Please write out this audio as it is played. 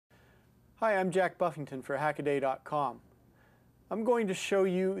Hi, I'm Jack Buffington for HACKADAY.com. I'm going to show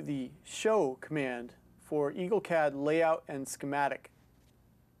you the show command for Eagle CAD layout and schematic.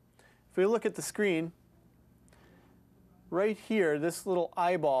 If we look at the screen, right here, this little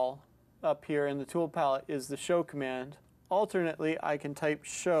eyeball up here in the tool palette is the show command. Alternately, I can type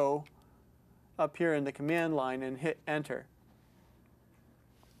show up here in the command line and hit enter.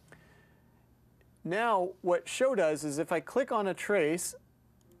 Now what show does is if I click on a trace,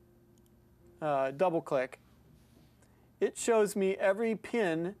 double click, it shows me every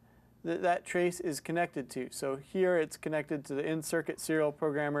pin that that trace is connected to. So here it's connected to the in-circuit serial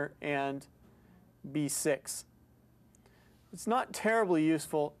programmer and B6. It's not terribly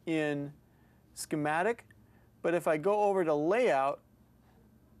useful in schematic, but if I go over to layout,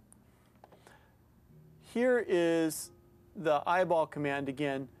 here is the eyeball command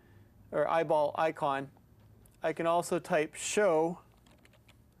again, or eyeball icon. I can also type show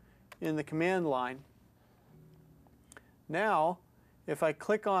in the command line. Now, if I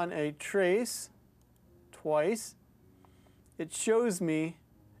click on a trace twice, it shows me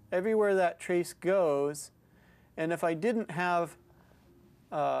everywhere that trace goes, and if I didn't have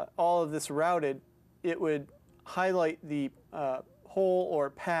all of this routed, it would highlight the hole or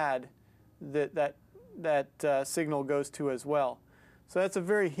pad that signal goes to as well. So that's a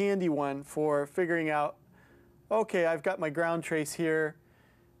very handy one for figuring out, okay, I've got my ground trace here,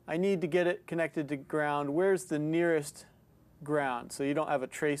 I need to get it connected to ground. Where's the nearest ground? So you don't have a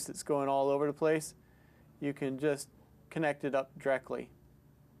trace that's going all over the place. You can just connect it up directly.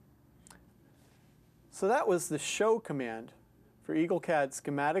 So that was the show command for Eagle CAD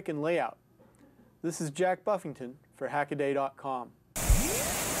schematic and layout. This is Jack Buffington for HACKADAY.com.